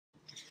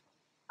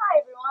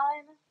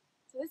everyone.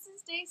 So this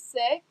is day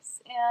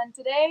 6, and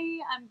today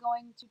I'm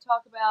going to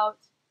talk about,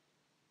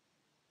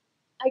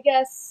 I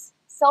guess,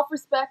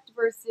 self-respect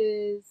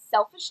versus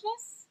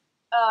selfishness.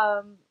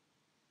 Um,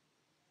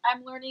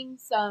 I'm learning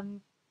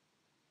something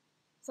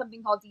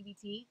called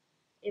DBT.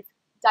 It's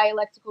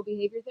dialectical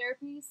behavior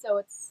therapy, so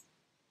it's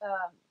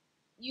um,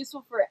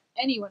 useful for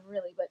anyone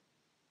really, but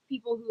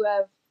people who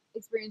have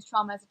experienced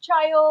trauma as a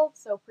child,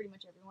 so pretty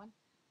much everyone,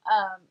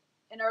 um,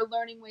 and are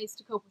learning ways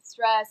to cope with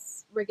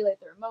stress, regulate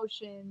their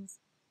emotions,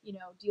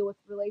 deal with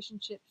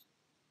relationship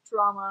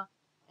trauma,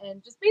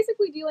 and just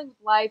basically dealing with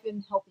life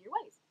in healthier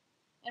ways.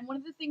 And one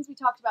of the things we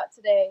talked about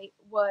today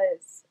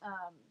was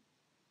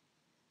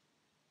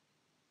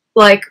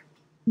like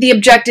the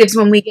objectives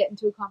when we get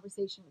into a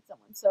conversation with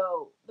someone.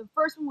 So the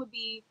first one would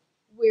be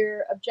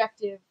we're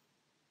objective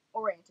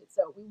oriented.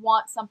 So we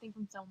want something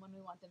from someone,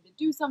 we want them to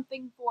do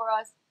something for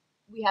us,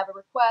 we have a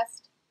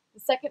request. The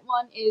second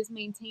one is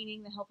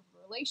maintaining the health of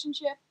a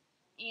relationship,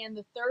 and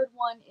the third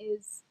one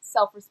is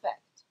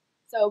self-respect.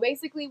 So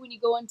basically, when you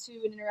go into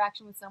an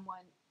interaction with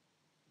someone,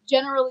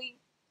 generally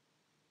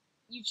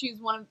you choose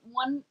one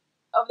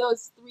of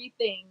those three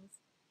things,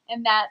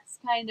 and that's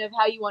kind of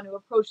how you want to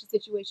approach the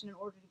situation in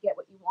order to get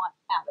what you want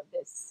out of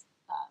this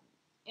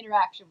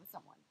interaction with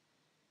someone.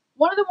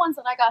 One of the ones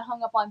that I got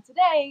hung up on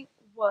today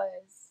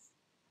was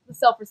the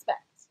self-respect.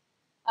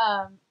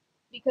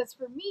 Because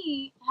for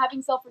me,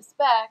 having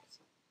self-respect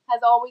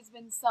has always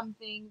been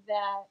something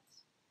that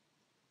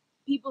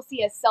people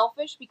see as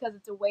selfish because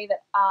it's a way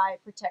that I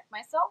protect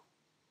myself.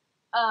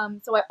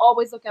 So I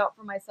always look out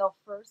for myself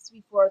first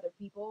before other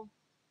people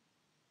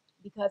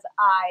because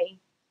I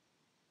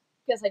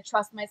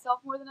trust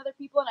myself more than other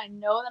people, and I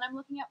know that I'm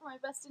looking out for my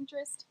best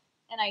interest,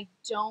 and I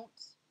don't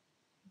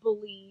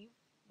believe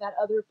that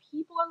other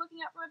people are looking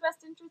out for my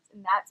best interest,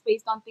 and that's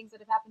based on things that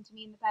have happened to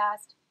me in the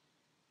past.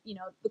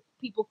 The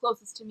people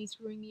closest to me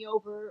screwing me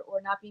over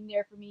or not being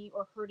there for me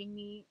or hurting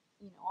me,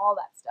 all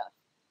that stuff.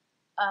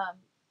 Um,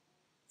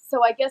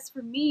 so I guess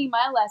for me,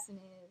 my lesson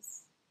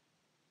is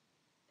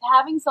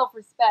having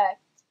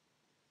self-respect,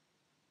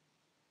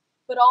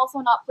 but also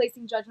not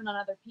placing judgment on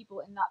other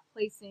people and not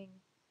placing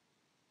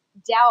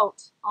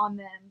doubt on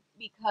them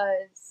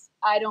because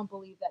I don't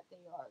believe that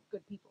they are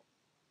good people.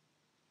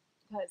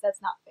 Because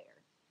that's not fair.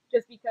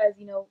 Just because,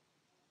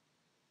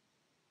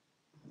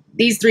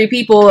 these three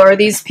people or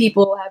these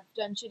people have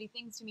done shitty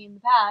things to me in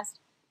the past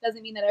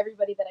doesn't mean that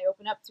everybody that I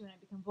open up to and I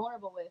become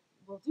vulnerable with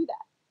will do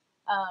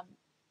that.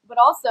 But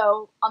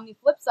also on the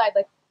flip side,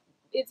 like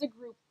it's a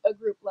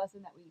group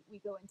lesson that we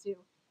go into,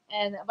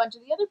 and a bunch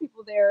of the other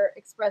people there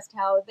expressed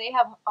how they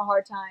have a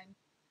hard time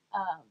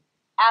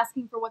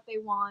asking for what they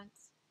want.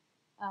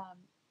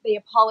 They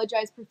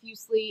apologize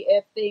profusely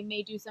if they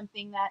may do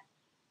something that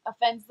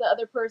offends the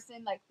other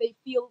person. Like they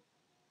feel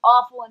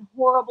awful and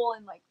horrible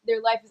and like their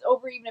life is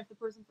over even if the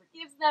person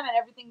forgives them and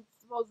everything's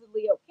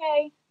supposedly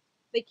okay.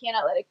 They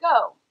cannot let it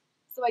go.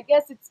 So I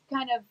guess it's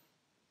kind of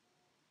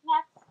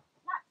not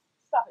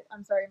stop it.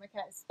 I'm sorry, my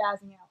cat is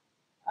spazzing out.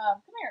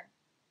 Come here.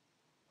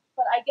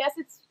 But I guess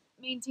it's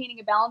maintaining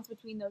a balance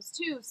between those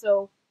two.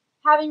 So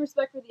having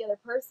respect for the other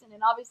person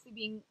and obviously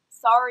being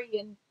sorry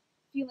and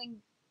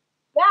feeling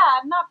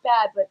bad, not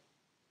bad, but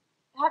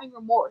having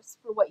remorse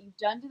for what you've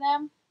done to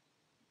them,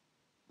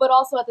 but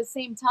also at the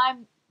same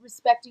time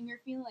respecting your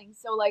feelings.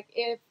 So like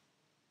if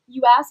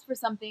you asked for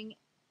something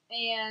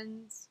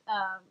and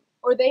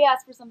or they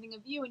asked for something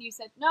of you and you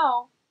said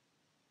no,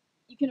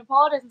 you can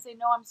apologize and say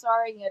no, I'm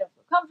sorry, I don't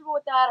feel comfortable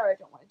with that, or I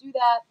don't want to do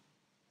that.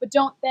 But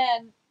don't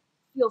then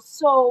feel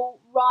so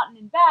rotten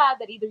and bad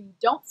that either you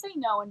don't say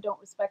no and don't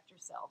respect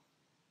yourself,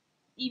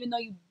 even though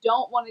you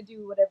don't want to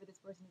do whatever this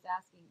person is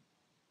asking,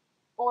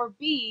 or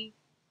B,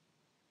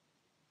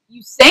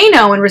 you say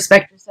no and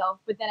respect yourself,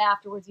 but then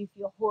afterwards you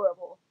feel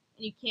horrible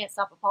and you can't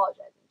stop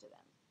apologizing to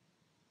them.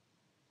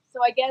 So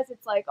I guess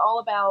it's like all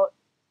about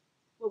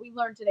what we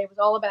learned today was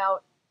all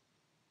about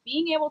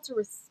being able to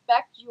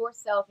respect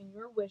yourself and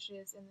your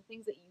wishes and the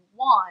things that you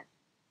want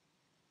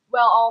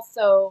while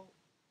also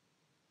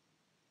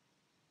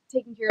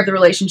taking care of the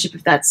relationship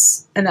if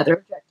that's another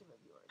objective of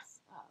yours,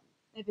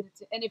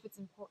 if it's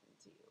important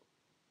to you.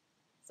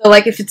 So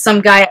like if it's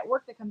some guy at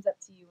work that comes up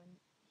to you and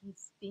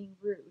he's being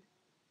rude,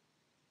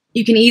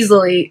 you can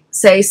easily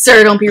say,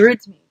 "Sir, don't be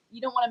rude to me." You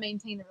don't want to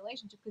maintain the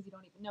relationship because you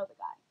don't even know the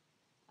guy.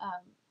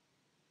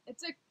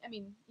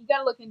 You got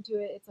to look into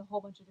it. It's a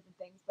whole bunch of different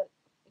things, but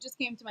it just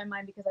came to my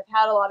mind because I've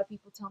had a lot of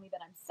people tell me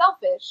that I'm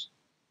selfish,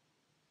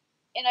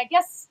 and I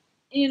guess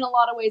in a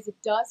lot of ways it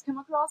does come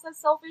across as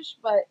selfish,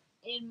 but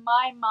in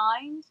my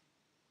mind,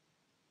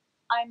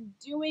 I'm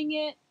doing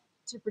it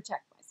to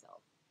protect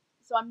myself.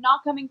 So I'm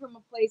not coming from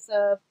a place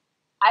of,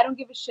 I don't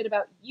give a shit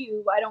about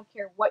you. I don't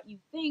care what you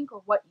think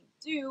or what you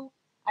do.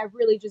 I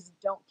really just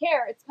don't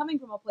care. It's coming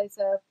from a place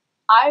of,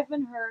 I've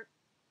been hurt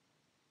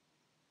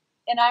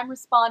and I'm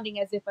responding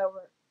as if I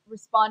were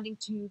responding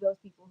to those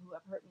people who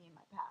have hurt me in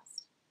my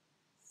past.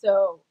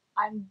 So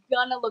I'm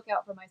gonna look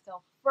out for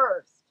myself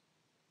first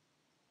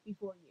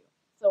before you.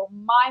 So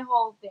my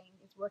whole thing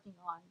is working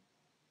on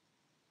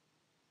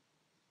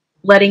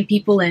letting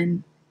people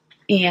in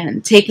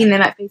and taking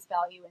them at face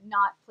value and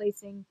not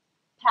placing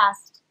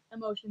past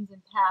emotions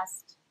and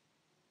past,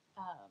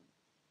 um,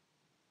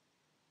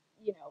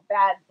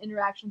 bad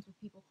interactions with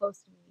people close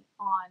to me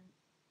on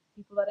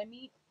people that I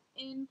meet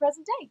in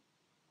present day.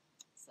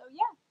 So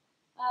yeah,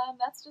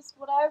 that's just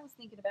what I was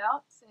thinking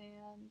about,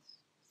 and just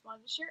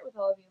wanted to share it with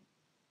all of you.